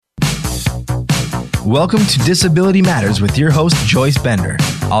Welcome to Disability Matters with your host, Joyce Bender.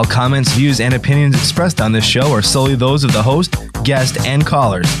 All comments, views, and opinions expressed on this show are solely those of the host, guest, and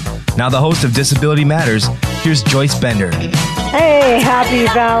callers. Now the host of Disability Matters, here's Joyce Bender. Hey, happy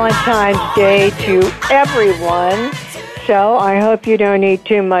Valentine's Day to everyone. So I hope you don't eat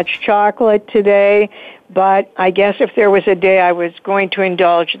too much chocolate today, but I guess if there was a day I was going to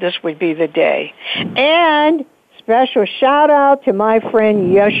indulge, this would be the day. And special shout out to my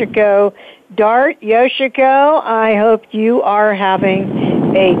friend Yoshiko Dart. Yoshiko, I hope you are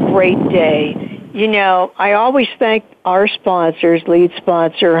having a great day. You know, I always thank our sponsors, lead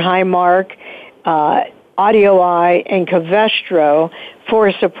sponsor, Highmark, AudioEye, and Covestro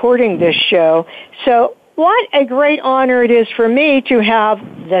for supporting this show. So what a great honor it is for me to have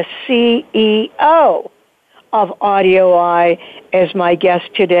the CEO of AudioEye as my guest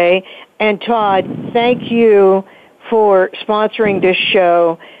today. And Todd, thank you for sponsoring this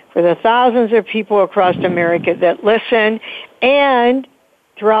show for the thousands of people across America that listen, and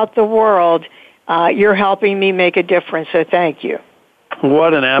throughout the world, you're helping me make a difference, so thank you.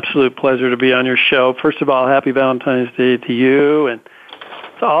 What an absolute pleasure to be on your show. First of all, happy Valentine's Day to you and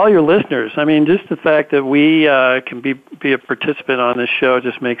to all your listeners. I mean, just the fact that we can be a participant on this show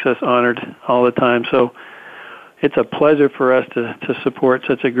just makes us honored all the time. So it's a pleasure for us to support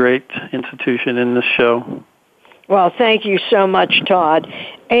such a great institution in this show. Well, thank you so much, Todd.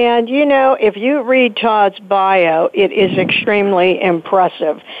 And, you know, if you read Todd's bio, it is extremely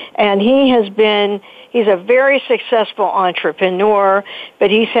impressive. And he's a very successful entrepreneur,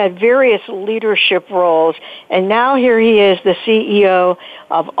 but he's had various leadership roles. And now here he is, the CEO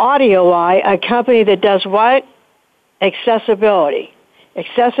of AudioEye, a company that does what? Accessibility.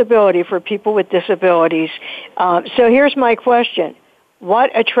 Accessibility for people with disabilities. So here's my question.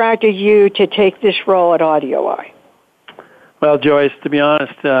 What attracted you to take this role at AudioEye? Well, Joyce, to be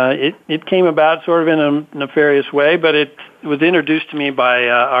honest, it came about sort of in a nefarious way, but it was introduced to me by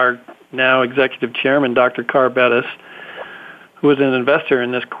our now executive chairman, Dr. Carr Bettis, who was an investor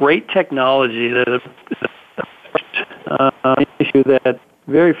in this great technology that is an issue that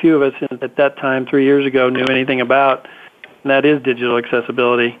very few of us at that time, 3 years ago, knew anything about, and that is digital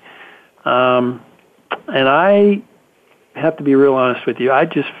accessibility. And I have to be real honest with you. I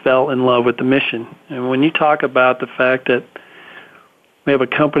just fell in love with the mission. And when you talk about the fact that we have a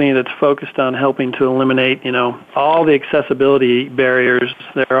company that's focused on helping to eliminate, you know, all the accessibility barriers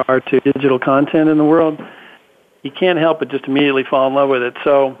there are to digital content in the world, you can't help but just immediately fall in love with it.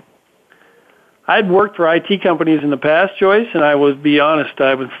 So I'd worked for IT companies in the past, Joyce, and I was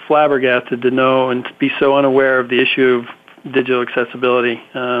flabbergasted to know and to be so unaware of the issue of digital accessibility.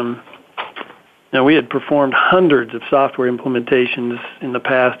 Now, we had performed hundreds of software implementations in the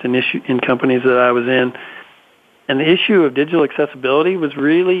past in companies that I was in, and the issue of digital accessibility was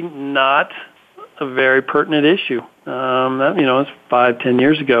really not a very pertinent issue. It's 5-10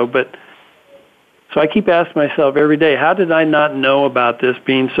 years ago, but so I keep asking myself every day, how did I not know about this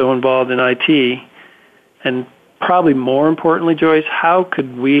being so involved in IT? And probably more importantly, Joyce, how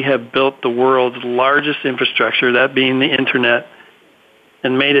could we have built the world's largest infrastructure, that being the Internet,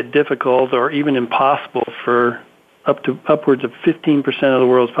 and made it difficult or even impossible for upwards of 15% of the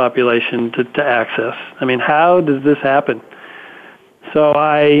world's population to access? I mean, how does this happen? So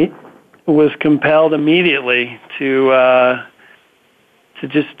I was compelled immediately to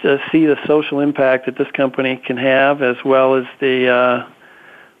just see the social impact that this company can have, as well as the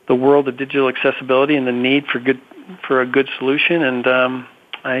world of digital accessibility and the need for a good solution. And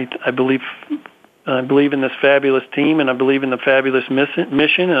I believe in this fabulous team, and I believe in the fabulous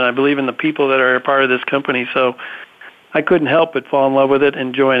mission, and I believe in the people that are a part of this company. So I couldn't help but fall in love with it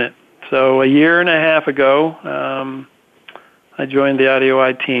and join it. So a year and a half ago, I joined the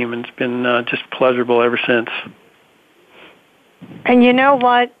AudioEye team, and it's been just pleasurable ever since. And you know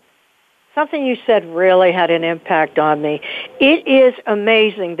what? Something you said really had an impact on me. It is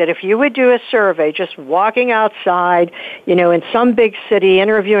amazing that if you would do a survey, just walking outside, you know, in some big city,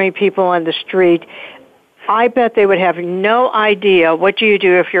 interviewing people on the street, I bet they would have no idea what do you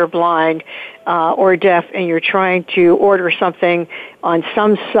do if you're blind or deaf and you're trying to order something on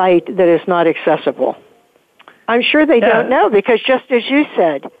some site that is not accessible. I'm sure they don't know, because just as you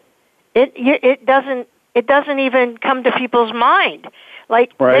said, it doesn't even come to people's mind.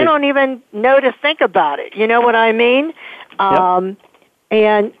 Like, right. They don't even know to think about it. You know what I mean? Yep.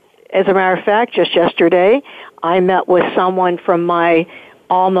 And as a matter of fact, just yesterday, I met with someone from my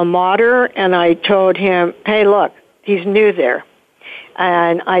alma mater, and I told him, hey, look, he's new there.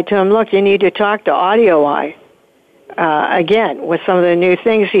 And I told him, look, you need to talk to AudioEye, again, with some of the new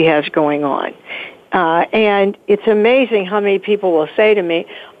things he has going on. And it's amazing how many people will say to me,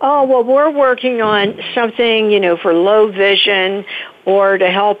 oh, well, we're working on something, for low vision or to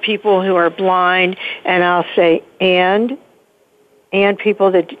help people who are blind. And I'll say, and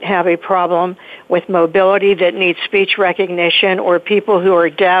people that have a problem with mobility that need speech recognition, or people who are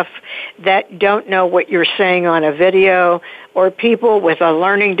deaf that don't know what you're saying on a video, or people with a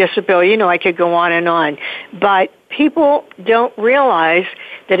learning disability. I could go on and on. But people don't realize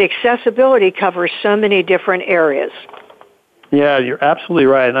that accessibility covers so many different areas. Yeah, you're absolutely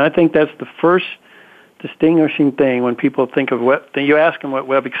right. And I think that's the first distinguishing thing when people think of web. You ask them what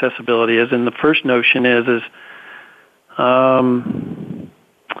web accessibility is, and the first notion is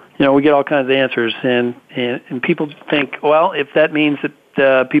we get all kinds of answers, and people think, well, if that means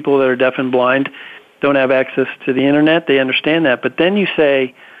that people that are deaf and blind don't have access to the internet, they understand that. But then you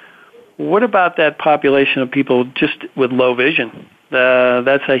say, what about that population of people just with low vision?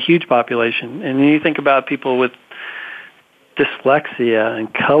 That's a huge population. And you think about people with dyslexia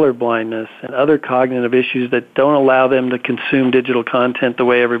and color blindness and other cognitive issues that don't allow them to consume digital content the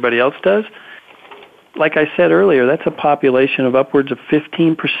way everybody else does. Like I said earlier, that's a population of upwards of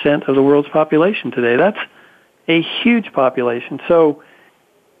 15% of the world's population today. That's a huge population. So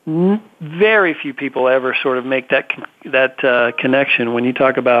very few people ever sort of make that connection when you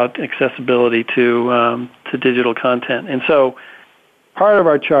talk about accessibility to digital content. And so part of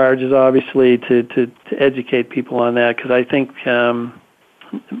our charge is obviously to educate people on that, because I think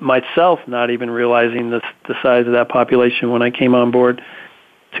myself not even realizing the size of that population when I came on board,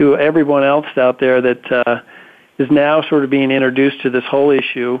 to everyone else out there that is now sort of being introduced to this whole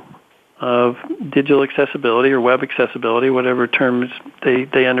issue of digital accessibility or web accessibility, whatever terms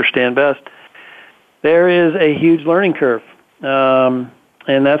they understand best. There is a huge learning curve, and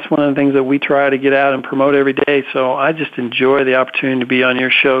that's one of the things that we try to get out and promote every day. So I just enjoy the opportunity to be on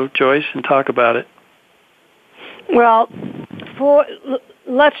your show, Joyce, and talk about it. Well,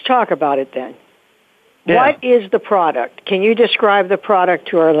 let's talk about it then. Yeah. What is the product? Can you describe the product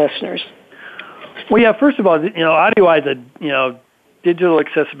to our listeners? Well, yeah, first of all, AudioEye is a, digital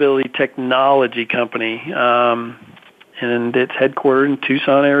accessibility technology company, and it's headquartered in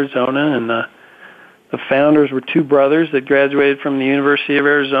Tucson, Arizona, and the founders were two brothers that graduated from the University of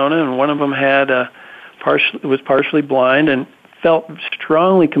Arizona, and one of them was partially blind and felt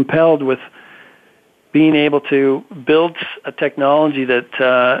strongly compelled with being able to build a technology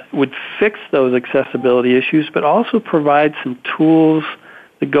that would fix those accessibility issues, but also provide some tools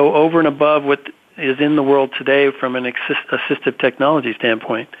that go over and above what is in the world today from an assistive technology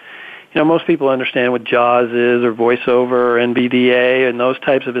standpoint. Most people understand what JAWS is, or VoiceOver, or NVDA, and those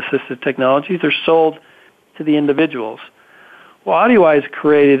types of assistive technologies. They're sold to the individuals. Well, AudioEye has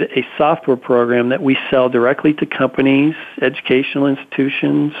created a software program that we sell directly to companies, educational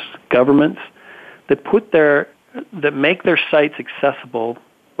institutions, governments, that make their sites accessible,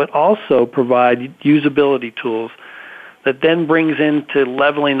 but also provide usability tools that then brings into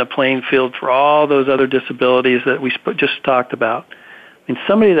leveling the playing field for all those other disabilities that we just talked about. I mean,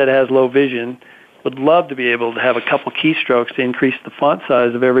 somebody that has low vision would love to be able to have a couple keystrokes to increase the font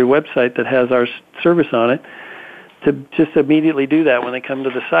size of every website that has our service on it, to just immediately do that when they come to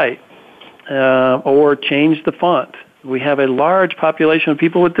the site, or change the font. We have a large population of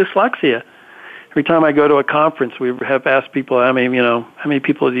people with dyslexia. Every time I go to a conference, we have asked people, how many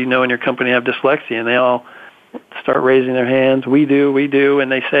people do you know in your company have dyslexia? And they all start raising their hands. We do.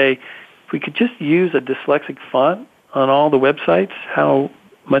 And they say, if we could just use a dyslexic font on all the websites, how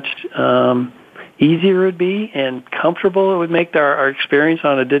much easier it would be and comfortable it would make our experience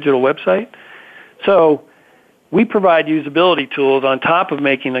on a digital website. So we provide usability tools on top of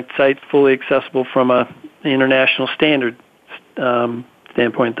making the site fully accessible from an international standard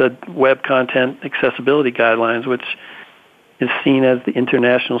standpoint, the Web Content Accessibility Guidelines, which is seen as the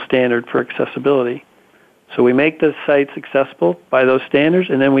international standard for accessibility. So we make the sites accessible by those standards,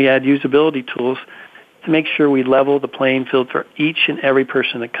 and then we add usability tools to make sure we level the playing field for each and every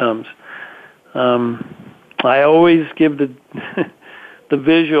person that comes. I always give the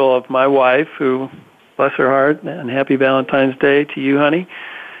visual of my wife, who, bless her heart, and happy Valentine's Day to you, honey.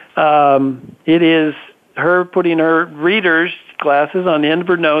 It is her putting her reader's glasses on the end of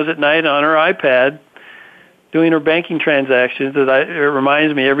her nose at night on her iPad, doing her banking transactions. It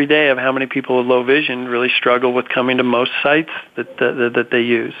reminds me every day of how many people with low vision really struggle with coming to most sites that they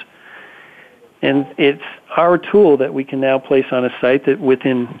use. And it's our tool that we can now place on a site that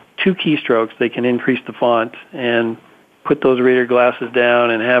within 2 keystrokes they can increase the font and put those reader glasses down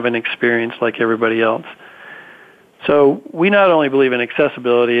and have an experience like everybody else. So we not only believe in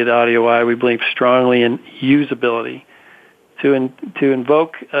accessibility at AudioEye, we believe strongly in usability. to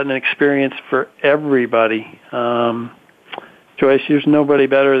invoke an experience for everybody. Joyce, there's nobody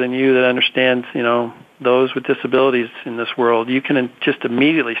better than you that understands, those with disabilities in this world. You can just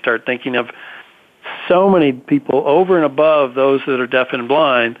immediately start thinking of so many people over and above those that are deaf and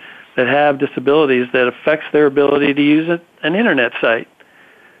blind that have disabilities that affects their ability to use an internet site.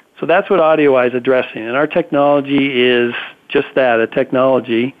 So that's what AudioEye is addressing. And our technology is just that, a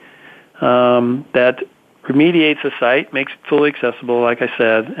technology that remediates a site, makes it fully accessible, like I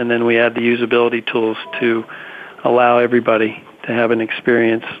said, and then we add the usability tools to allow everybody to have an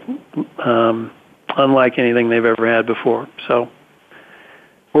experience unlike anything they've ever had before. So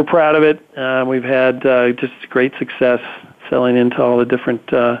we're proud of it. We've had just great success selling into all the different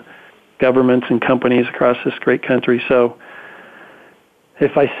governments and companies across this great country. So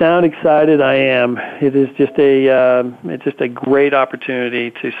if I sound excited, I am. It is just it's just a great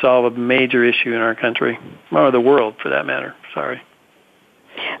opportunity to solve a major issue in our country, or the world for that matter. Sorry.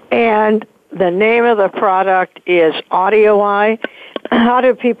 And the name of the product is AudioEye. How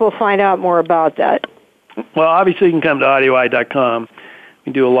do people find out more about that? Well, obviously you can come to AudioEye.com.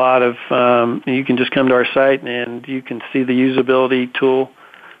 We do a lot of, you can just come to our site and you can see the usability tool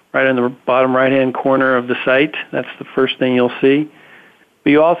right in the bottom right-hand corner of the site. That's the first thing you'll see. But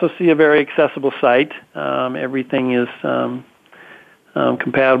you also see a very accessible site. Everything is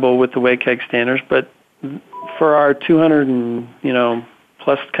compatible with the WCAG standards. But for our 200 and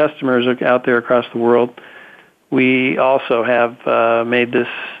plus customers out there across the world, we also have made this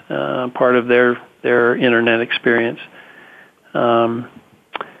part of their internet experience.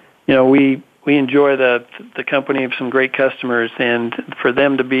 We enjoy the company of some great customers, and for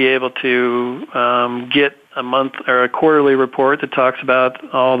them to be able to get a month or a quarterly report that talks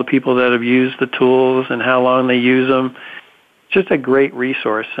about all the people that have used the tools and how long they use them, it's just a great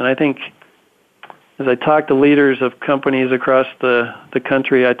resource. And I think as I talk to leaders of companies across the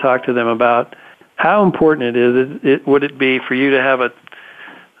country, I talk to them about how important would it be for you to have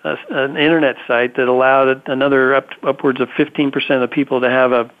an internet site that allowed another upwards of 15% of the people to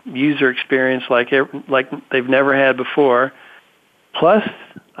have a user experience like they've never had before. Plus,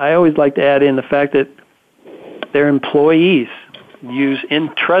 I always like to add in the fact that their employees use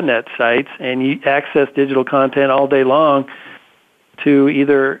intranet sites and you access digital content all day long to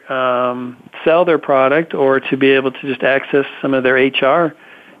either sell their product or to be able to just access some of their HR,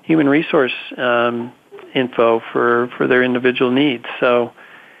 human resource info for their individual needs. So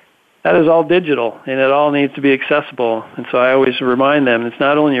that is all digital, and it all needs to be accessible. And so I always remind them, it's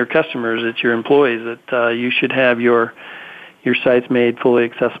not only your customers, it's your employees that you should have your sites made fully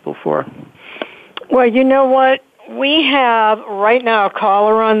accessible for. Well, you know what? We have right now a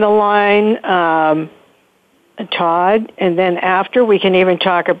caller on the line, Todd, and then after we can even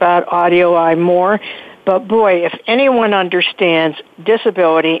talk about AudioEye more. But boy, if anyone understands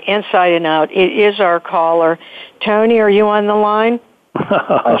disability inside and out, it is our caller. Tony, are you on the line?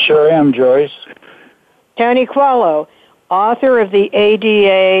 I sure am, Joyce. Tony Quello, author of the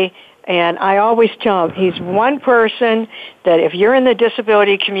ADA, and I always tell him he's one person that if you're in the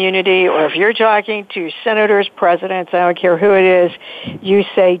disability community or if you're talking to senators, presidents, I don't care who it is, you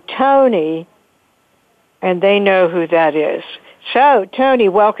say Tony, and they know who that is. So, Tony,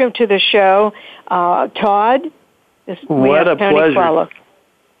 welcome to the show. Todd? What a pleasure, Quello.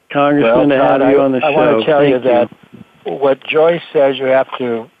 Congressman, to have you on the show. I want to tell you that what Joyce says you have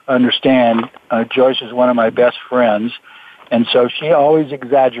to understand, Joyce is one of my best friends, and so she always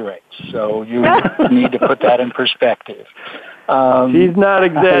exaggerates. So you need to put that in perspective. She's not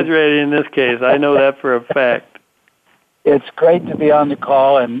exaggerating in this case. I know that for a fact. It's great to be on the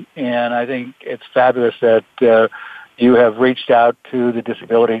call, and I think it's fabulous that you have reached out to the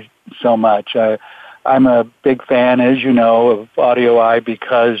disability so much. I'm a big fan, as you know, of AudioEye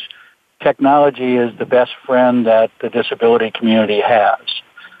because technology is the best friend that the disability community has.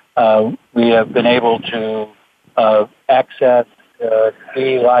 We have been able to access,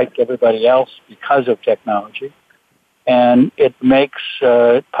 be like everybody else because of technology. And it makes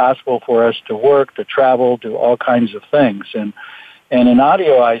it possible for us to work, to travel, do all kinds of things. And in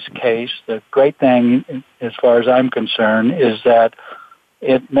AudioEye's case, the great thing, as far as I'm concerned, is that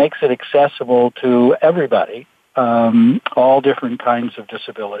it makes it accessible to everybody, all different kinds of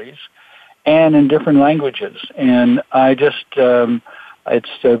disabilities, and in different languages. And I just, it's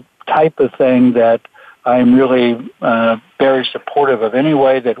the type of thing that I'm really very supportive of. Any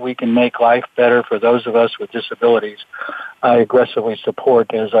way that we can make life better for those of us with disabilities, I aggressively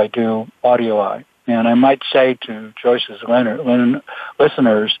support as I do AudioEye. And I might say to Joyce's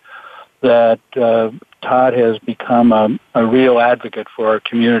listeners that Todd has become a real advocate for our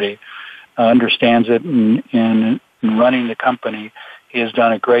community, understands it, and running the company, he has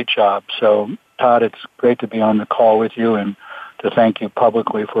done a great job. So, Todd, it's great to be on the call with you and to thank you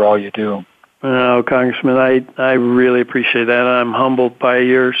publicly for all you do. Oh, Congressman, I really appreciate that. I'm humbled by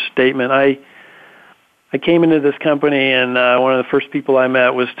your statement. I came into this company, and one of the first people I met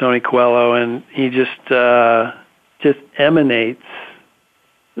was Tony Coelho, and he just emanates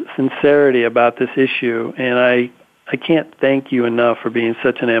sincerity about this issue, and I can't thank you enough for being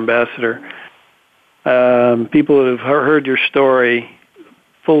such an ambassador. People who have heard your story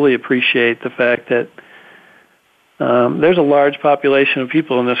fully appreciate the fact that there's a large population of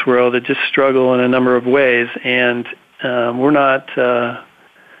people in this world that just struggle in a number of ways, and we're not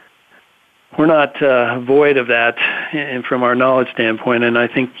void of that and from our knowledge standpoint. And I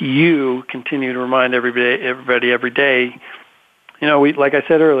think you continue to remind everybody every day. You know, like I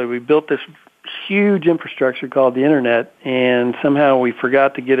said earlier, we built this huge infrastructure called the Internet, and somehow we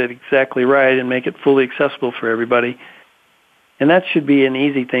forgot to get it exactly right and make it fully accessible for everybody. And that should be an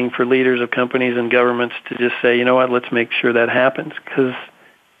easy thing for leaders of companies and governments to just say, you know what, let's make sure that happens, because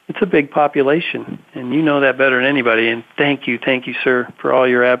it's a big population, and you know that better than anybody. And thank you, sir, for all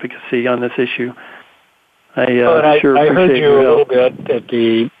your advocacy on this issue. I heard you a little bit at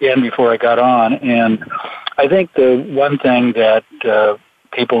the end before I got on, and I think the one thing that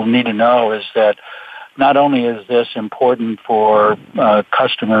people need to know is that not only is this important for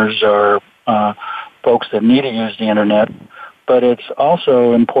customers or folks that need to use the Internet, but it's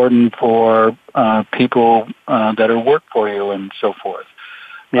also important for people that work for you and so forth,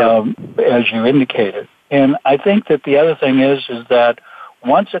 as you indicated. And I think that the other thing is that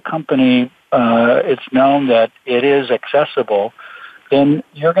once a company, it's known that it is accessible, then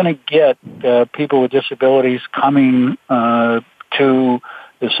you're going to get people with disabilities coming to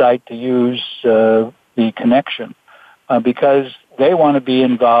the site to use the connection because they want to be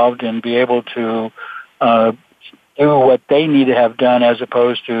involved and be able to do what they need to have done as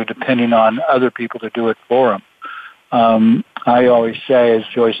opposed to depending on other people to do it for them. I always say, as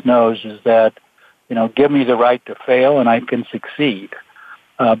Joyce knows, is that, you know, give me the right to fail and I can succeed.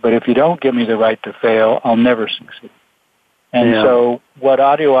 But if you don't give me the right to fail, I'll never succeed. And so what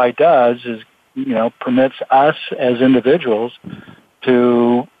AudioEye does is, you know, permits us as individuals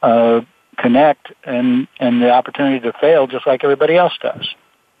to connect and the opportunity to fail just like everybody else does.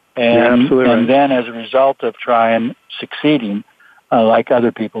 And then as a result of trying, succeeding like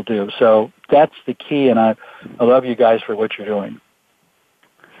other people do. So that's the key, and I love you guys for what you're doing.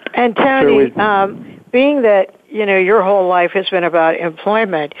 And Tony, being that, you know, your whole life has been about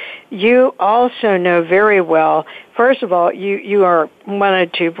employment, you also know very well, first of all, you are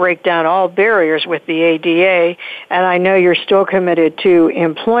wanted to break down all barriers with the ADA, and I know you're still committed to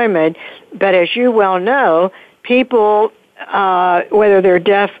employment, but as you well know, people, whether they're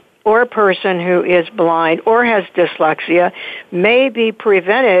deaf or a person who is blind or has dyslexia, may be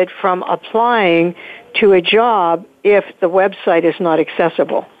prevented from applying to a job if the website is not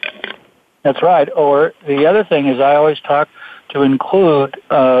accessible. That's right. Or the other thing is I always talk to include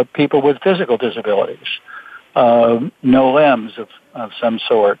people with physical disabilities, no limbs of some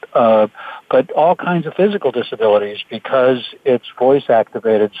sort, but all kinds of physical disabilities because it's voice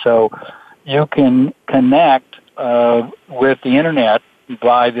activated. So you can connect with the Internet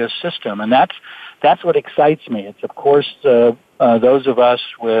by this system, and that's what excites me. It's, of course, those of us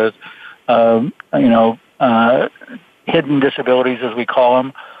with hidden disabilities, as we call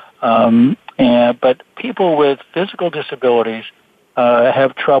them, but people with physical disabilities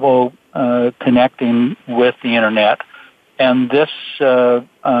have trouble connecting with the Internet, and this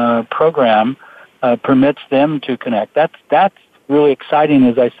program permits them to connect. That's really exciting,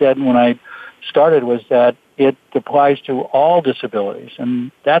 as I said when I started, was that it applies to all disabilities,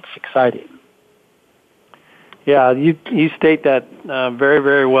 and that's exciting. Yeah, you state that very,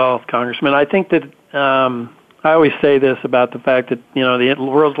 very well, Congressman. I think that I always say this about the fact that, you know, the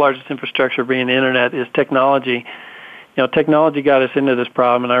world's largest infrastructure being the Internet is technology. You know, technology got us into this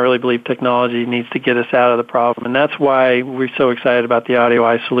problem, and I really believe technology needs to get us out of the problem. And that's why we're so excited about the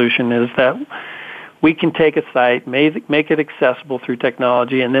AudioEye solution, is that we can take a site, make it accessible through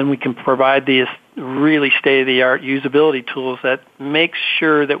technology, and then we can provide these really state-of-the-art usability tools that make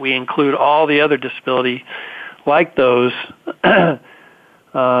sure that we include all the other disability, like those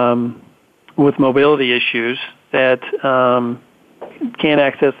with mobility issues that can't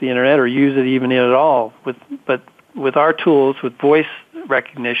access the Internet or use it even at all. But with our tools, with voice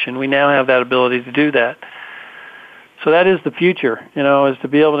recognition, we now have that ability to do that. So that is the future, you know, is to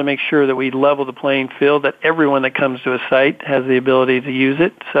be able to make sure that we level the playing field, that everyone that comes to a site has the ability to use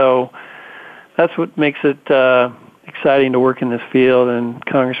it. So that's what makes it exciting to work in this field. And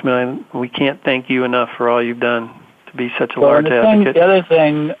Congressman, we can't thank you enough for all you've done. to be such a large advocate. The other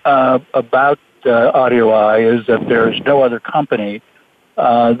thing about AudioEye is that there's no other company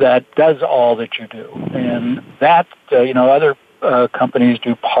that does all that you do, and that other companies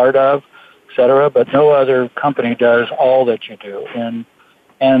do part of, et cetera, but no other company does all that you do.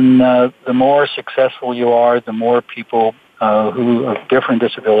 And the more successful you are, the more people who have different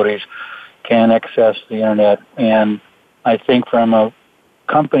disabilities can access the internet. And I think from a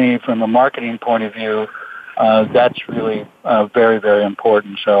company, from a marketing point of view, that's really very, very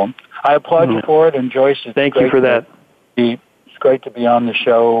important. So I applaud you for it, and Joyce, thank you for that. It's great to be on the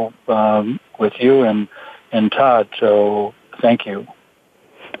show with you and Todd. So thank you.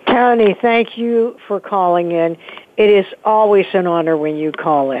 Tony, thank you for calling in. It is always an honor when you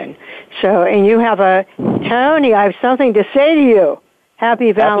call in. So, and you have Tony, I have something to say to you.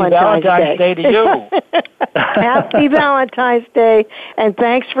 Happy Valentine's Day to you. Happy Valentine's Day, and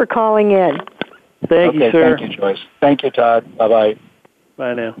thanks for calling in. Thank you, sir. Thank you, Joyce. Thank you, Todd. Bye-bye.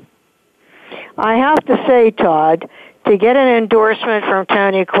 Bye now. I have to say, Todd, to get an endorsement from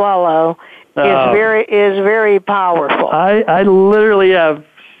Tony Coelho is very powerful. I literally have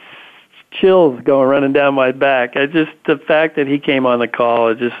chills running down my back. The fact that he came on the call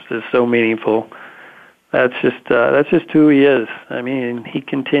is so meaningful. That's just who he is. I mean, he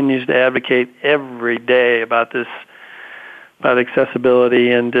continues to advocate every day about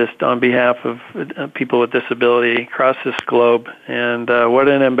accessibility and just on behalf of people with disability across this globe. And what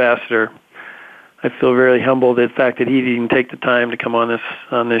an ambassador. I feel very humbled at the fact that he'd even take the time to come on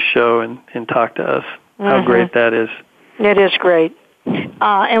this show and talk to us. How great that is. It is great.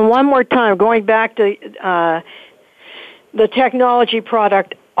 And one more time, going back to the technology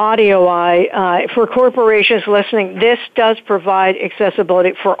product AudioEye, for corporations listening, this does provide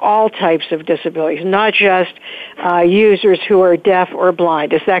accessibility for all types of disabilities, not just users who are deaf or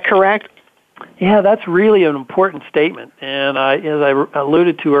blind. Is that correct? Yeah, that's really an important statement. And as I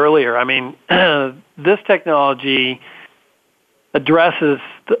alluded to earlier, I mean, this technology addresses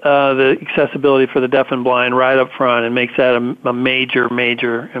the accessibility for the deaf and blind right up front and makes that a major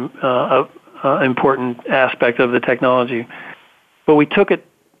important aspect of the technology. But we took it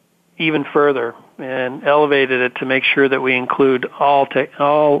even further and elevated it to make sure that we include all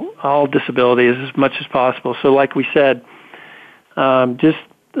disabilities as much as possible. So, like we said, just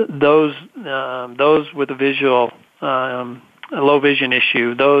those with a low vision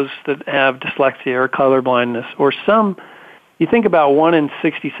issue, those that have dyslexia or colorblindness, or some. You think about 1 in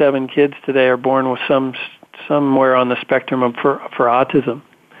 67 kids today are born with somewhere on the spectrum for autism,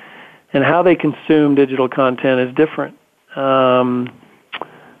 and how they consume digital content is different.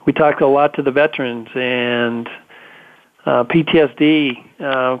 We talked a lot to the veterans, and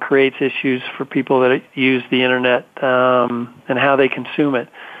PTSD creates issues for people that use the internet and how they consume it.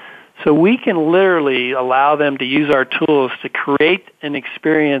 So we can literally allow them to use our tools to create an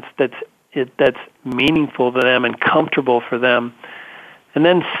experience that's meaningful to them and comfortable for them, and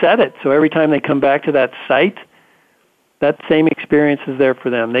then set it so every time they come back to that site, that same experience is there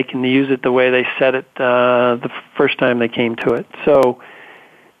for them. They can use it the way they set it the first time they came to it. So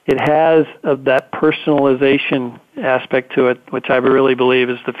it has that personalization aspect to it, which I really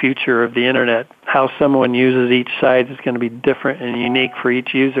believe is the future of the internet. How someone uses each site is going to be different and unique for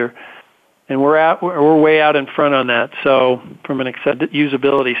each user. And we're way out in front on that, so from an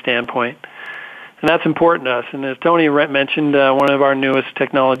usability standpoint. And that's important to us. And as Tony mentioned, one of our newest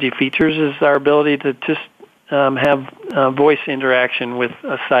technology features is our ability to just have voice interaction with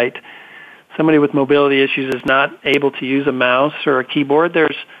a site. Somebody with mobility issues is not able to use a mouse or a keyboard.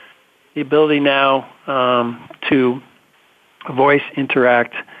 There's the ability now to voice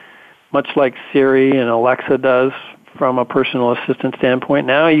interact, much like Siri and Alexa does from a personal assistant standpoint.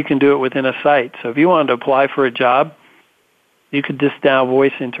 Now you can do it within a site. So if you wanted to apply for a job, you could just now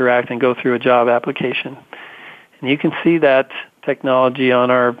voice interact and go through a job application. And you can see that technology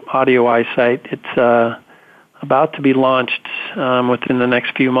on our AudioEye site. It's about to be launched within the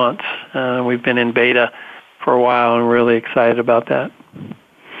next few months. We've been in beta for a while and really excited about that.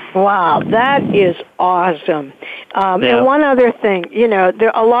 Wow, that is awesome. And one other thing,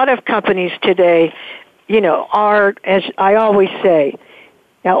 there are a lot of companies today, are, as I always say,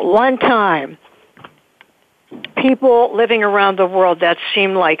 at one time, people living around the world that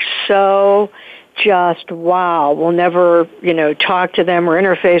seemed like so just, wow, we'll never, talk to them or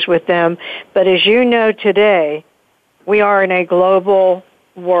interface with them. But as you know today, we are in a global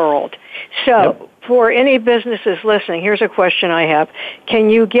world. So for any businesses listening, here's a question I have. Can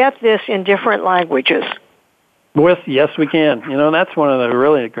you get this in different languages? Yes, we can. That's one of the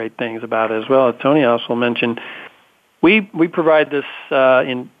really great things about it as well. As Tony also mentioned, we provide this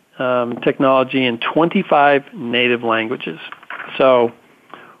in technology in 25 native languages. So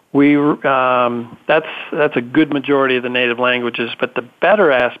that's a good majority of the native languages. But the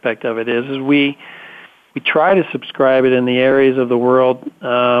better aspect of it is we try to subscribe it in the areas of the world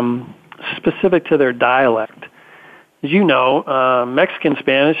specific to their dialect. As you know, Mexican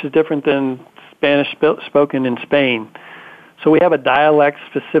Spanish is different than Spanish spoken in Spain. So we have a dialect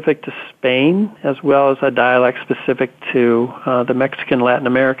specific to Spain as well as a dialect specific to the Mexican, Latin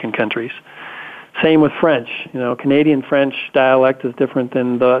American countries. Same with French. Canadian French dialect is different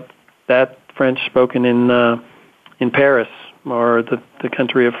than that French spoken in Paris or the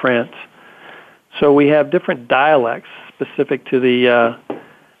country of France. So we have different dialects specific to the.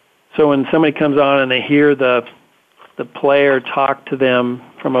 So when somebody comes on and they hear the player talk to them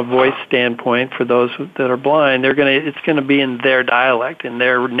from a voice standpoint, for those that are blind, it's gonna be in their dialect, in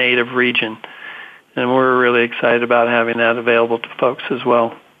their native region, and we're really excited about having that available to folks as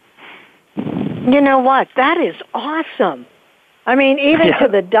well. You know what? That is awesome. I mean, even to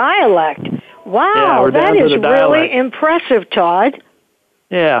the dialect. Wow, that is really impressive, Todd.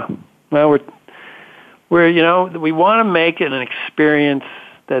 Yeah. Well, we want to make it an experience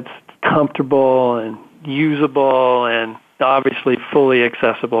that's comfortable and usable and obviously fully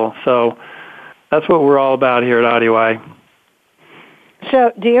accessible. So that's what we're all about here at AudioEye.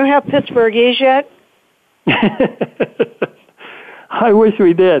 So do you have Pittsburghese yet? I wish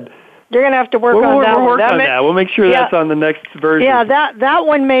we did. You're going to have to work on that one. We'll work on that. We'll make sure that's on the next version. Yeah, that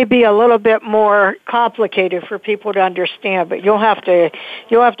one may be a little bit more complicated for people to understand, but you'll have to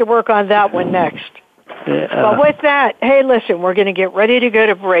work on that one next. Yeah. But with that, hey, listen, we're going to get ready to go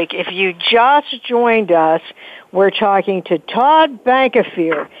to break. If you just joined us, we're talking to Todd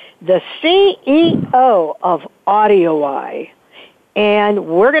Bankofier, the CEO of AudioEye. And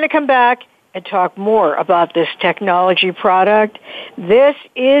we're going to come back and talk more about this technology product. This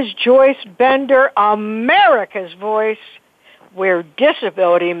is Joyce Bender, America's Voice, where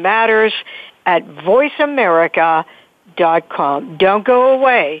disability matters, at voiceamerica.com. Don't go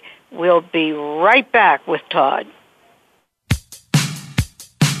away. We'll be right back with Todd.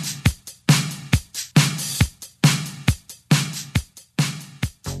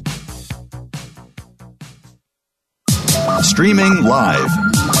 Streaming live,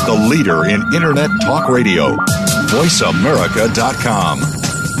 the leader in Internet talk radio, voiceamerica.com.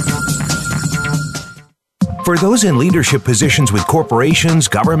 For those in leadership positions with corporations,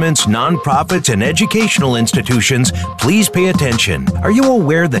 governments, nonprofits, and educational institutions, please pay attention. Are you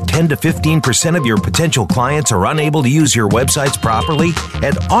aware that 10 to 15% of your potential clients are unable to use your websites properly?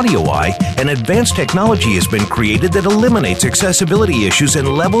 At AudioEye, an advanced technology has been created that eliminates accessibility issues and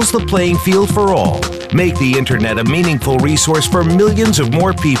levels the playing field for all. Make the Internet a meaningful resource for millions of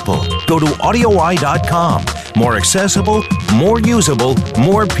more people. Go to AudioEye.com. More accessible, more usable,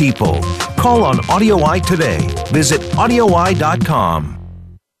 more people. Call on AudioEye today. Visit AudioEye.com.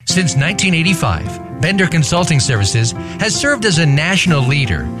 Since 1985, Bender Consulting Services has served as a national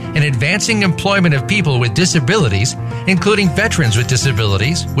leader in advancing employment of people with disabilities, including veterans with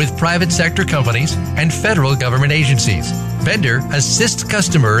disabilities, with private sector companies and federal government agencies. Bender assists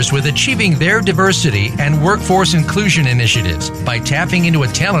customers with achieving their diversity and workforce inclusion initiatives by tapping into a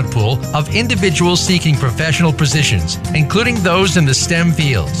talent pool of individuals seeking professional positions, including those in the STEM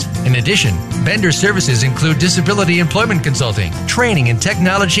fields. In addition, Bender services include disability employment consulting, training and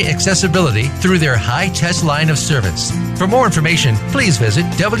technology accessibility through their high-test line of service. For more information, please visit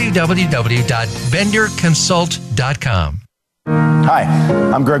www.benderconsult.com. Hi,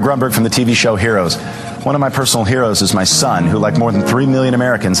 I'm Greg Grunberg from the TV show Heroes. One of my personal heroes is my son, who, like more than 3 million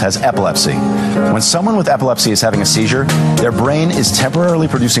Americans, has epilepsy. When someone with epilepsy is having a seizure, their brain is temporarily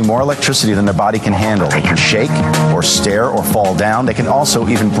producing more electricity than their body can handle. They can shake or stare or fall down. They can also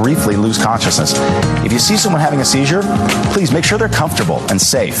even briefly lose consciousness. If you see someone having a seizure, please make sure they're comfortable and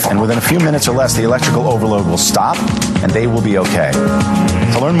safe, and within a few minutes or less, the electrical overload will stop and they will be okay.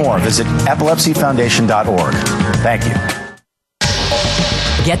 To learn more, visit epilepsyfoundation.org. Thank you.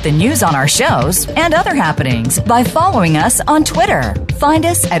 Get the news on our shows and other happenings by following us on Twitter. Find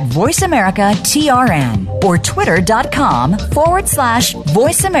us at VoiceAmericaTRN or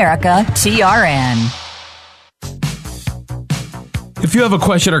twitter.com/VoiceAmericaTRN. If you have a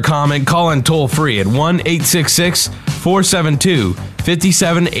question or comment, call in toll free at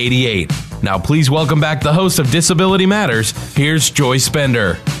 1-866-472-5788. Now, please welcome back the host of Disability Matters. Here's Joyce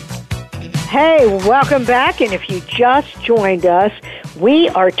Bender. Hey, welcome back. And if you just joined us, we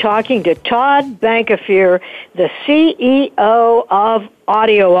are talking to Todd Bankofier, the CEO of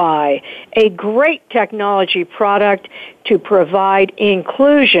AudioEye, a great technology product to provide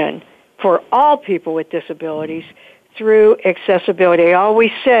inclusion for all people with disabilities through accessibility. I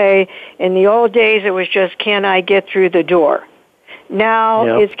always say, in the old days, it was just, can I get through the door?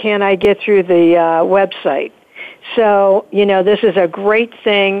 Now it's, can I get through the website? So, this is a great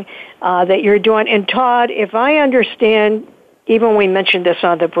thing that you're doing. And Todd, if I understand, even we mentioned this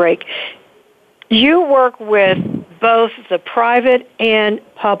on the break, you work with both the private and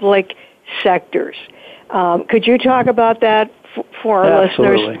public sectors. Could you talk about that for our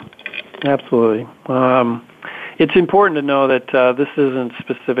listeners? Absolutely. It's important to know that this isn't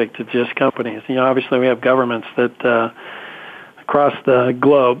specific to just companies. Obviously we have governments that across the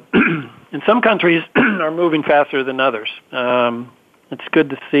globe, and some countries are moving faster than others. It's good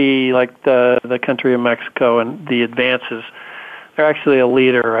to see, like the country of Mexico and the advances. They're actually a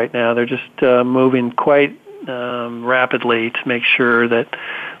leader right now. They're just moving quite rapidly to make sure that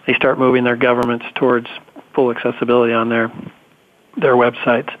they start moving their governments towards full accessibility on their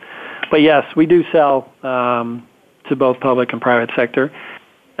websites. But yes, we do sell to both public and private sector.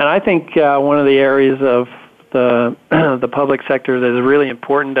 And I think one of the areas of the public sector that is really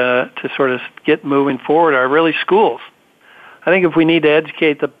important to sort of get moving forward are really schools. I think if we need to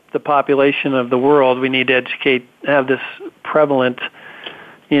educate the population of the world, we need to have this prevalent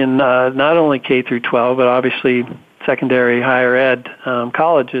in not only K through 12, but obviously secondary, higher ed,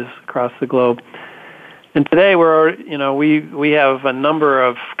 colleges across the globe. And today we have a number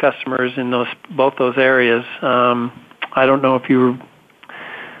of customers in both those areas. I don't know if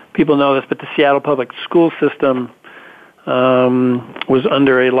people know this, but the Seattle Public School System was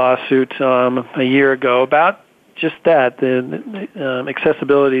under a lawsuit a year ago about just that, the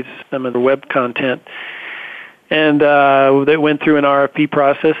accessibility to some of the web content. And they went through an RFP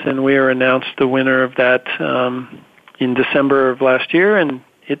process, and we were announced the winner of that in December of last year, and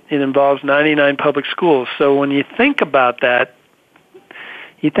it involves 99 public schools. So when you think about that,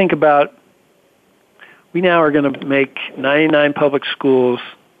 you think about we now are going to make 99 public schools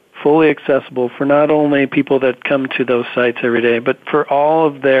fully accessible for not only people that come to those sites every day, but for all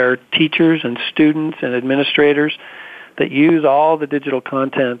of their teachers and students and administrators that use all the digital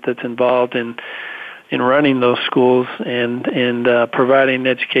content that's involved in running those schools and providing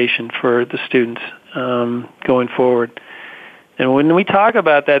education for the students going forward. And when we talk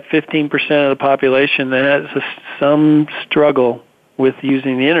about that 15% of the population that has some struggle with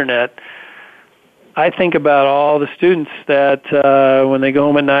using the Internet, I think about all the students that when they go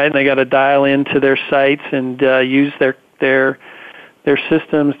home at night and they got to dial into their sites and use their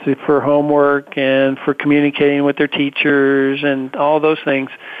systems for homework and for communicating with their teachers and all those things.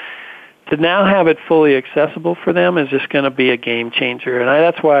 To now have it fully accessible for them is just going to be a game changer, and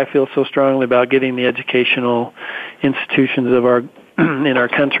that's why I feel so strongly about getting the educational institutions of in our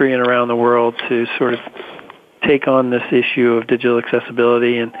country and around the world to sort of take on this issue of digital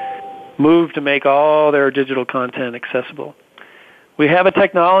accessibility and move to make all their digital content accessible. We have a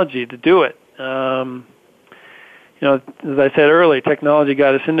technology to do it. As I said earlier, technology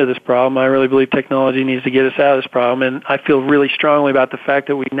got us into this problem. I really believe technology needs to get us out of this problem, and I feel really strongly about the fact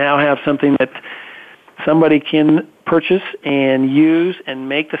that we now have something that somebody can purchase and use and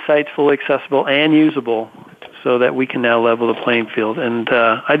make the sites fully accessible and usable so that we can now level the playing field. And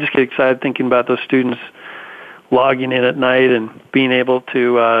I just get excited thinking about those students logging in at night and being able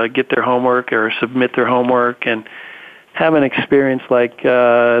to get their homework or submit their homework and have an experience like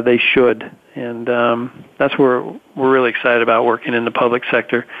they should. And that's where we're really excited about working in the public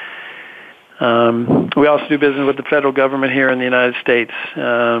sector. We also do business with the federal government here in the United States.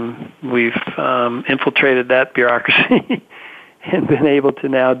 We've infiltrated that bureaucracy and been able to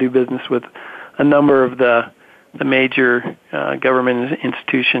now do business with a number of the major government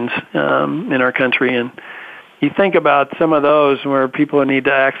institutions in our country. And you think about some of those where people need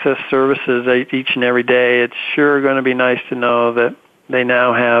to access services each and every day, it's sure going to be nice to know that they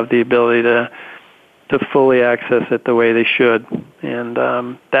now have the ability to fully access it the way they should. And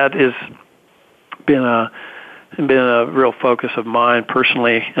that has been a real focus of mine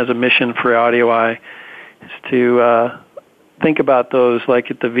personally as a mission for AudioEye, is to think about those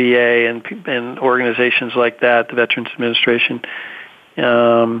like at the VA and organizations like that, the Veterans Administration,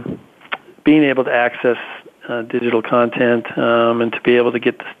 being able to access digital content and to be able to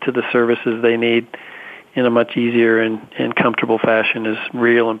get to the services they need in a much easier and comfortable fashion is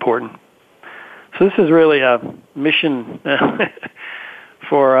real important. So this is really a mission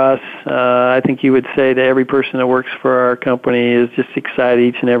for us. I think you would say to every person that works for our company is just excited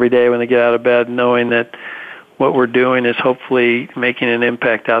each and every day when they get out of bed knowing that what we're doing is hopefully making an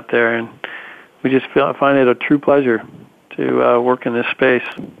impact out there. And we just find it a true pleasure to work in this space.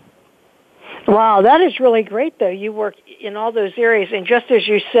 Wow, that is really great, though. You work in all those areas, and just as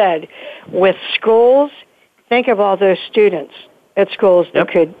you said, with schools think of all those students at schools that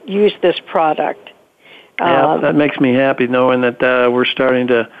could use this product. Yeah, that makes me happy knowing that we're starting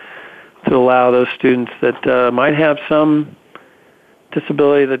to allow those students that might have some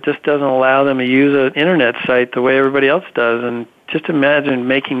disability that just doesn't allow them to use an internet site the way everybody else does. And just imagine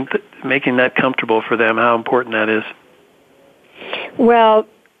making that comfortable for them, how important that is. Well,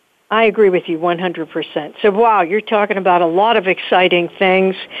 I agree with you 100%. So, wow, you're talking about a lot of exciting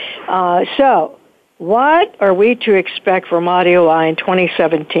things. So, what are we to expect from AudioEye in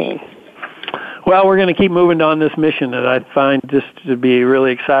 2017? Well, we're going to keep moving on this mission that I find just to be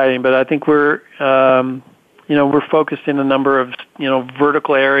really exciting. But I think we're focused in a number of,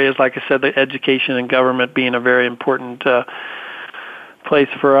 vertical areas. Like I said, the education and government being a very important place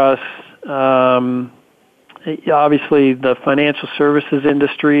for us. Obviously, the financial services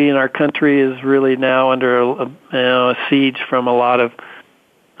industry in our country is really now under a siege from a lot of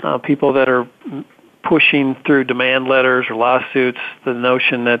people that are pushing through demand letters or lawsuits the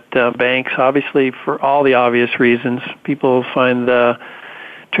notion that banks, obviously for all the obvious reasons, people find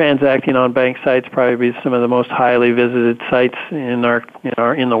transacting on bank sites probably some of the most highly visited sites in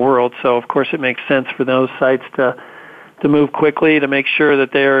the world. So of course it makes sense for those sites to move quickly to make sure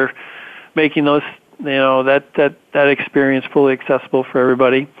that they're making those that experience fully accessible for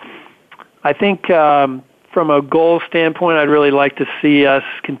everybody. I think from a goal standpoint, I'd really like to see us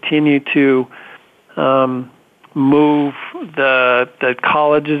continue to move the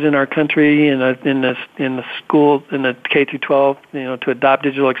colleges in our country in the school in the K through 12 to adopt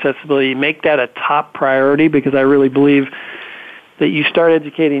digital accessibility, make that a top priority, because I really believe that you start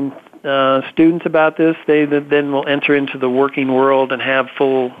educating students about this, they then will enter into the working world and have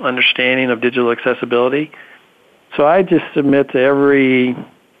full understanding of digital accessibility. So I just submit to every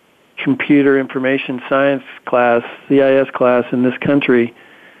computer information science class, CIS class in this country,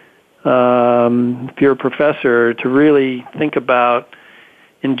 if you're a professor, to really think about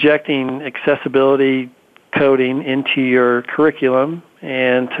injecting accessibility coding into your curriculum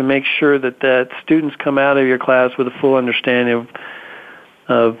and to make sure that students come out of your class with a full understanding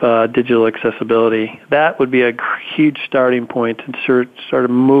of digital accessibility. That would be a huge starting point to sort of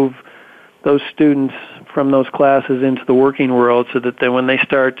move those students from those classes into the working world, so that when they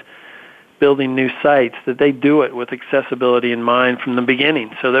start building new sites, that they do it with accessibility in mind from the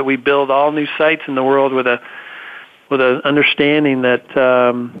beginning, so that we build all new sites in the world with an understanding that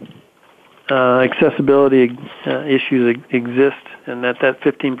accessibility issues exist, and that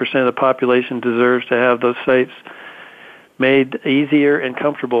 15% of the population deserves to have those sites made easier and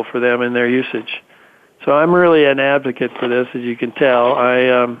comfortable for them in their usage. So I'm really an advocate for this, as you can tell.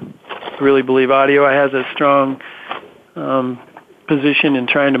 I really believe AudioEye has a strong position in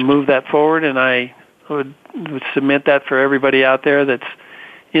trying to move that forward, and I would submit that for everybody out there that's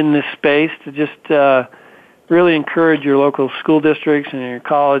in this space to just really encourage your local school districts and your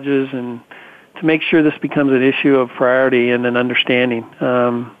colleges, and to make sure this becomes an issue of priority and an understanding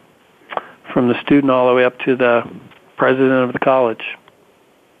from the student all the way up to the president of the college.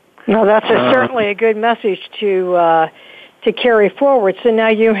 No, that's certainly a good message to carry forward. So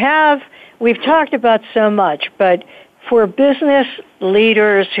now we've talked about so much, but for business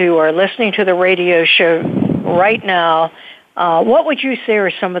leaders who are listening to the radio show right now, what would you say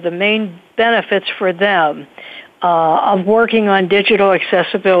are some of the main benefits for them of working on digital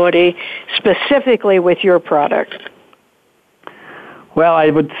accessibility, specifically with your product? Well, I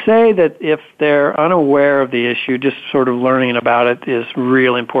would say that if they're unaware of the issue, just sort of learning about it is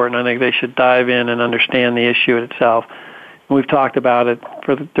really important. I think they should dive in and understand the issue itself. We've talked about it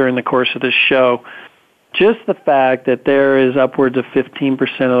during the course of this show. Just the fact that there is upwards of 15%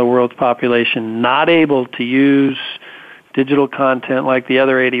 of the world's population not able to use digital content like the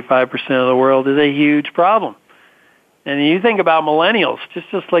other 85% of the world is a huge problem. And you think about millennials,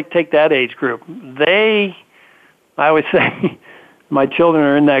 just like take that age group. I always say, my children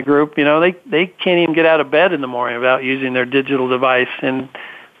are in that group, they can't even get out of bed in the morning without using their digital device. And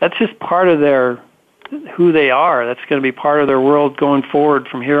that's just part of who they are. That's going to be part of their world going forward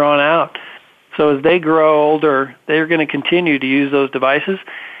from here on out. So as they grow older, they're going to continue to use those devices.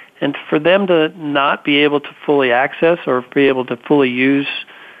 And for them to not be able to fully access or be able to fully use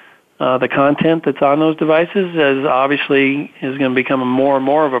the content that's on those devices is going to become more and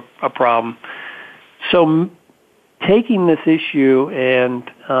more of a problem. So taking this issue and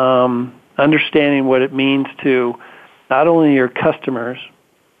understanding what it means to not only your customers,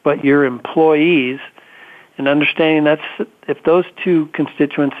 but your employees, and understanding if those two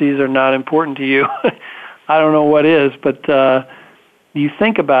constituencies are not important to you, I don't know what is, but you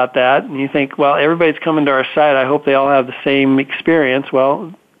think about that and you think, well, everybody's coming to our site. I hope they all have the same experience.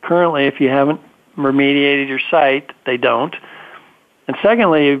 Well, currently, if you haven't remediated your site. They don't. And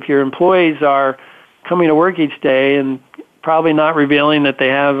secondly, if your employees are coming to work each day and probably not revealing that they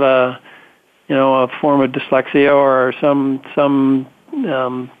have a form of dyslexia or some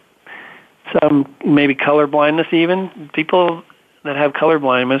maybe color blindness even. People that have color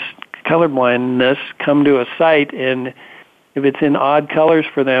blindness come to a site, and if it's in odd colors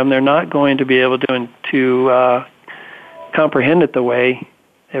for them, they're not going to be able to comprehend it the way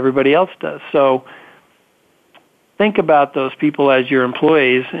everybody else does. So think about those people as your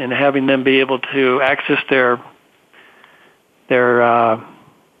employees and having them be able to access their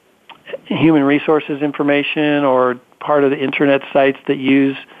human resources information or part of the internet sites that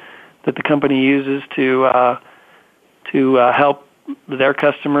the company uses to help their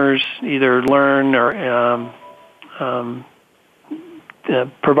customers either learn or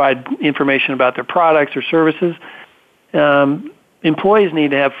provide information about their products or services. Employees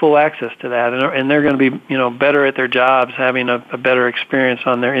need to have full access to that, and they're going to be better at their jobs, having a better experience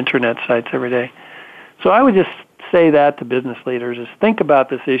on their internet sites every day. So I would just say that to business leaders is think about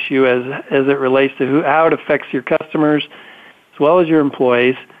this issue as it relates to how it affects your customers as well as your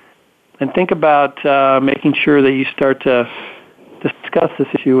employees, and think about making sure that you start to discuss this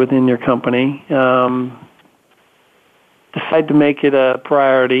issue within your company. Decide to make it a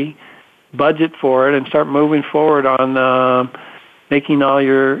priority, budget for it, and start moving forward on making all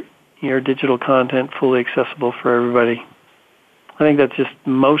your digital content fully accessible for everybody. I think that's just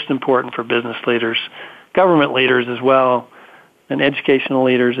most important for business leaders, government leaders as well, and educational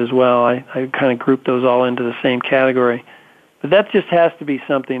leaders as well. I kind of group those all into the same category. But that just has to be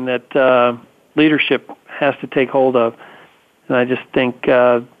something that leadership has to take hold of. And I just think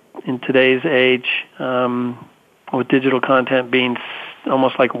in today's age, with digital content being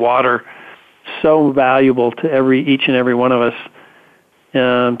almost like water, so valuable to each and every one of us,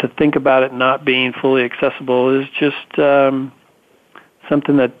 to think about it not being fully accessible is just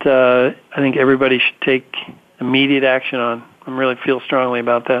something that I think everybody should take immediate action on. I really feel strongly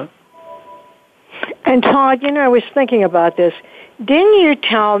about that. And Todd, I was thinking about this. Didn't you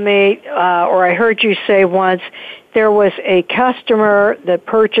tell me, or I heard you say once, there was a customer that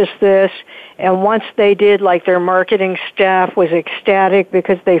purchased this, and once they did, like their marketing staff was ecstatic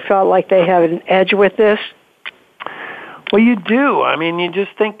because they felt like they had an edge with this? Well, you do. I mean, you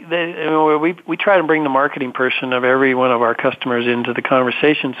just think that we try to bring the marketing person of every one of our customers into the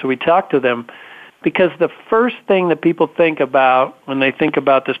conversation, so we talk to them, because the first thing that people think about when they think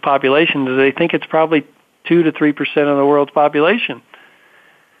about this population is they think it's probably 2 to 3% of the world's population.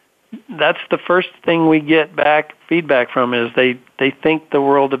 That's the first thing we get back feedback from is they think the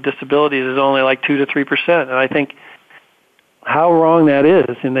world of disabilities is only like 2 to 3%. And I think how wrong that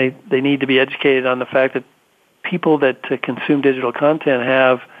is, and they need to be educated on the fact that people that consume digital content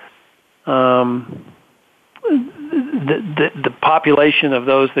have the population of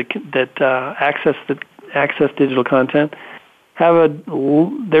those that access digital content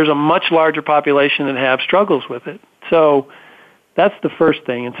there's a much larger population that have struggles with it. So that's the first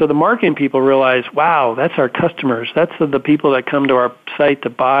thing. And so the marketing people realize, wow, that's our customers. That's the people that come to our site to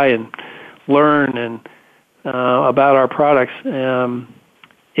buy and learn and about our products.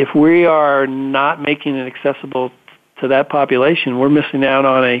 If we are not making it accessible to that population, we're missing out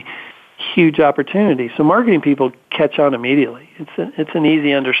on a huge opportunity. So marketing people catch on immediately. It's an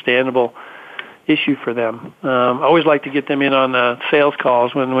easy, understandable issue for them. I always like to get them in on the sales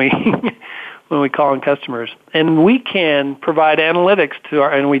calls when we when we call on customers. And we can provide analytics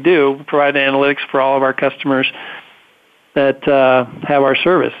and we do provide analytics for all of our customers that have our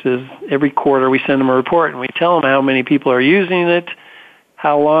services. Every quarter we send them a report and we tell them how many people are using it,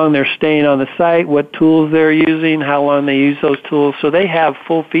 how long they're staying on the site, what tools they're using, how long they use those tools. So they have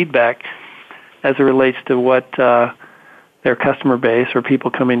full feedback as it relates to what their customer base or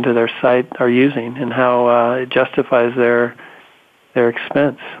people coming to their site are using and how it justifies their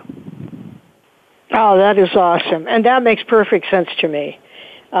expense. Oh, that is awesome. And that makes perfect sense to me.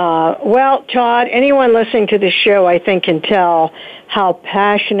 Well, Todd, anyone listening to this show, I think, can tell how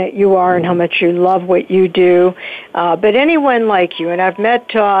passionate you are and how much you love what you do. But anyone like you, and I've met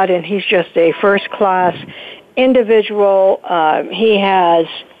Todd, and he's just a first-class individual. He has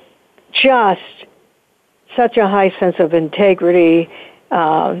just such a high sense of integrity.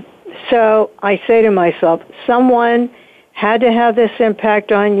 So I say to myself, someone had to have this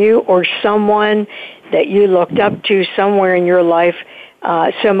impact on you or someone that you looked up to somewhere in your life.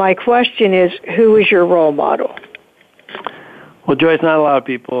 So my question is, who is your role model? Well, Joyce, not a lot of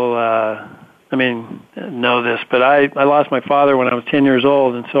people, know this, but I lost my father when I was 10 years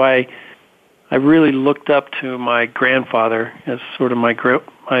old, and so I I really looked up to my grandfather as sort of my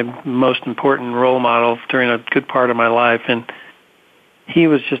most important role model during a good part of my life, and he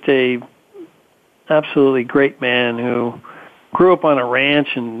was just a absolutely great man who grew up on a ranch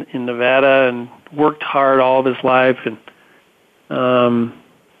in Nevada and worked hard all of his life, and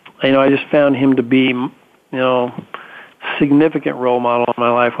I just found him to be, significant role model in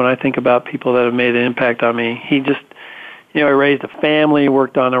my life. When I think about people that have made an impact on me, he just, he raised a family,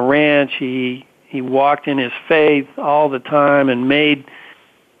 worked on a ranch, he walked in his faith all the time and made,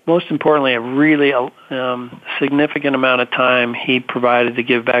 most importantly, a really significant amount of time he provided to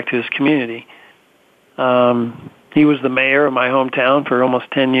give back to his community. He was the mayor of my hometown for almost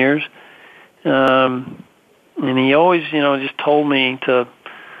 10 years. And he always, just told me to,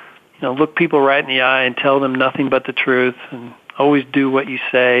 look people right in the eye and tell them nothing but the truth, and always do what you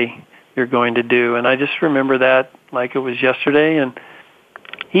say you're going to do. And I just remember that like it was yesterday. And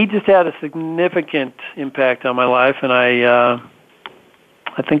he just had a significant impact on my life, and I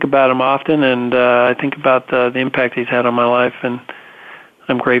think about him often, and I think about the impact he's had on my life, and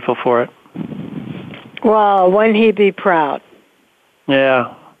I'm grateful for it. Well, wouldn't he be proud?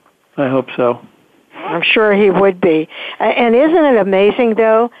 Yeah, I hope so. I'm sure he would be. And isn't it amazing,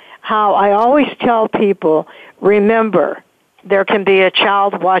 though, how I always tell people, remember, there can be a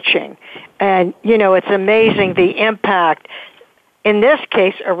child watching. And, it's amazing the impact, in this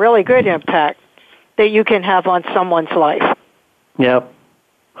case, a really good impact, that you can have on someone's life. Yep.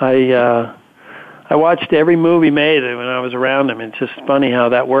 I watched every movie made when I was around him. It's just funny how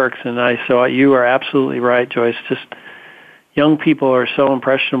that works. And so you are absolutely right, Joyce. Just young people are so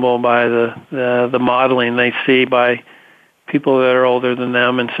impressionable by the modeling they see by people that are older than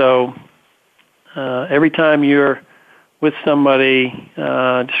them. And so every time you're with somebody,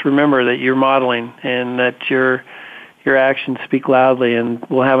 just remember that you're modeling and that your actions speak loudly and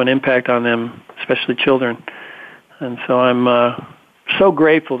will have an impact on them, especially children. And so I'm so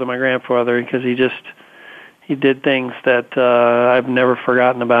grateful to my grandfather because he did things that I've never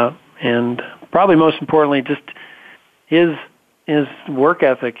forgotten about. And probably most importantly, just his work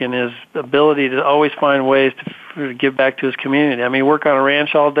ethic and his ability to always find ways to give back to his community. I mean, work on a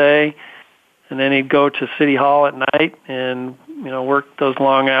ranch all day, and then he'd go to City Hall at night and work those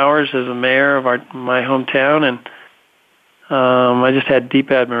long hours as a mayor of my hometown, and I just had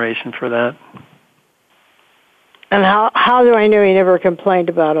deep admiration for that. And how do I know he never complained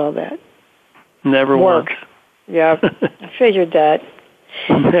about all that? Never once. Yeah, I figured that.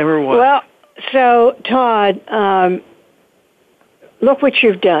 Never once. Well, so Todd, look what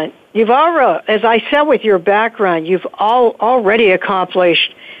you've done. You've already, as I said with your background, you've already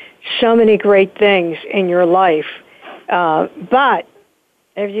accomplished so many great things in your life. But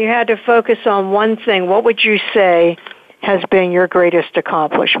if you had to focus on one thing, what would you say has been your greatest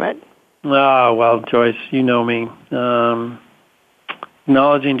accomplishment? Oh, well, Joyce, you know me.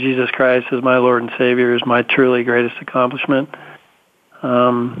 Acknowledging Jesus Christ as my Lord and Savior is my truly greatest accomplishment.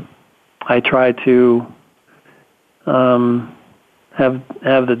 I try to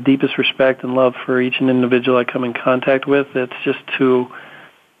have the deepest respect and love for each individual I come in contact with. It's just who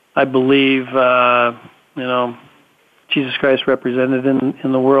I believe, Jesus Christ represented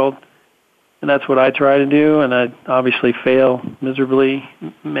in the world. And that's what I try to do, and I obviously fail miserably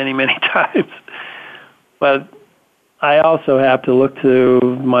many, many times. But I also have to look to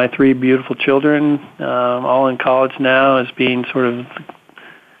my 3 beautiful children, all in college now, as being sort of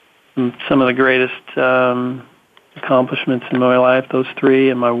some of the greatest accomplishments in my life, those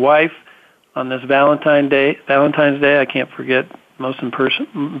 3, and my wife on this Valentine's Day, I can't forget the most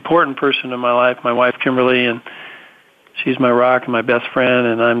important person in my life, my wife, Kimberly, and she's my rock and my best friend,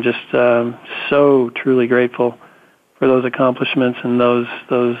 and I'm just so truly grateful for those accomplishments and those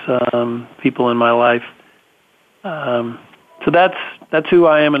people in my life. So that's who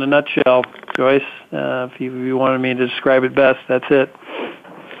I am in a nutshell, Joyce. If you wanted me to describe it best, that's it.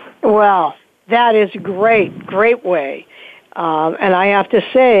 Well, that is great way. And I have to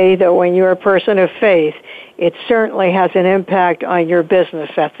say that when you're a person of faith, it certainly has an impact on your business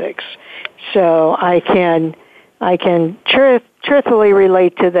ethics. So I can truthfully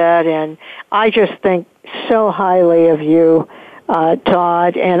relate to that, and I just think so highly of you,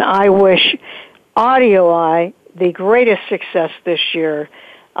 Todd, and I wish AudioEye the greatest success this year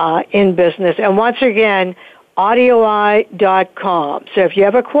in business. And once again, AudioEye.com. So if you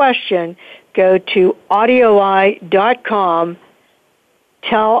have a question, go to AudioEye.com,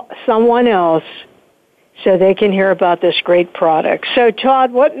 tell someone else so they can hear about this great product. So,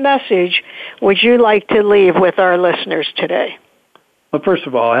 Todd, what message would you like to leave with our listeners today? Well, first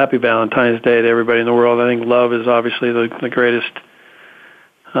of all, happy Valentine's Day to everybody in the world. I think love is obviously the greatest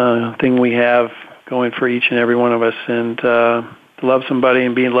thing we have going for each and every one of us. And to love somebody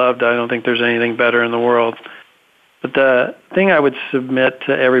and be loved, I don't think there's anything better in the world. But the thing I would submit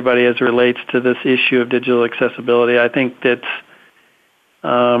to everybody as it relates to this issue of digital accessibility, I think that's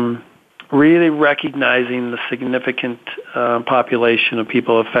really recognizing the significant population of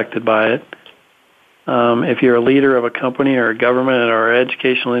people affected by it. If you're a leader of a company or a government or an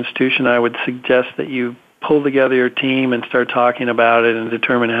educational institution, I would suggest that you pull together your team and start talking about it and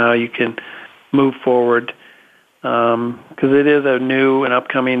determine how you can move forward. Because it is a new and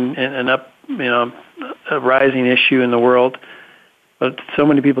upcoming a rising issue in the world, but so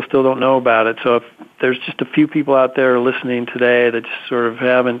many people still don't know about it. So if there's just a few people out there listening today that just sort of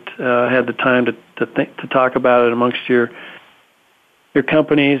haven't had the time to talk about it amongst your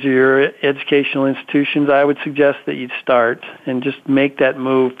companies or your educational institutions, I would suggest that you start and just make that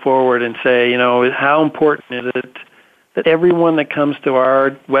move forward and say, how important is it that everyone that comes to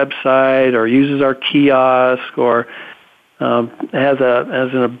our website or uses our kiosk or has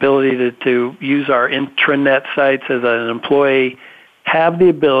an ability to use our intranet sites as an employee have the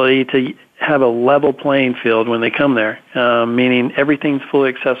ability to have a level playing field when they come there, meaning everything's fully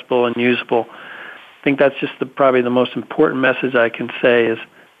accessible and usable. I think that's just probably the most important message I can say is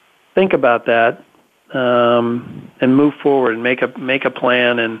think about that and move forward and make a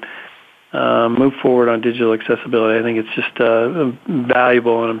plan and move forward on digital accessibility. I think it's just a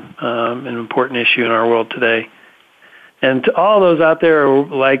valuable and an important issue in our world today. And to all those out there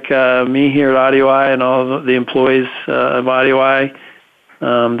like me here at AudioEye and all the employees of AudioEye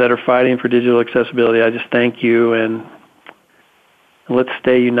that are fighting for digital accessibility, I just thank you, and let's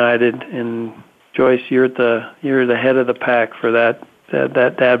stay united. And Joyce, you're the head of the pack for that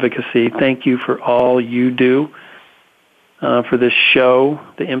advocacy. Thank you for all you do for this show.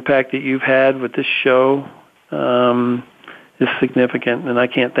 The impact that you've had with this show is significant, and I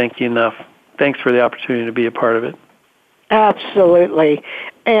can't thank you enough. Thanks for the opportunity to be a part of it. Absolutely.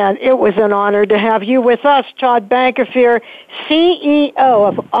 And it was an honor to have you with us, Todd Bankofier, CEO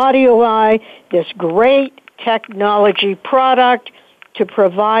of AudioEye, this great technology product to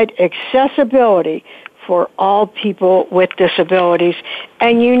provide accessibility for all people with disabilities.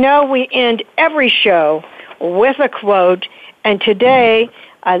 And we end every show with a quote, and today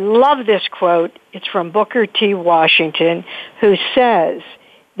I love this quote. It's from Booker T. Washington, who says,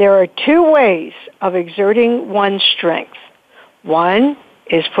 "There are two ways of exerting one's strength. One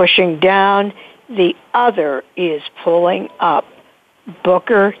is pushing down, the other is pulling up."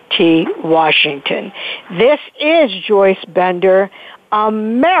 Booker T. Washington. This is Joyce Bender,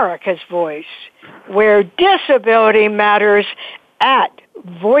 America's Voice, where disability matters, at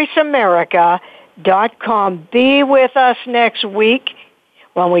voiceamerica.com. Be with us next week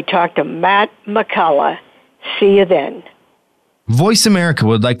when we talk to Matt McCullough. See you then. Voice America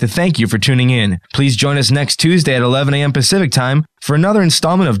would like to thank you for tuning in. Please join us next Tuesday at 11 a.m. Pacific Time for another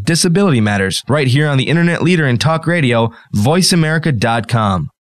installment of Disability Matters, right here on the internet leader in talk radio, voiceamerica.com.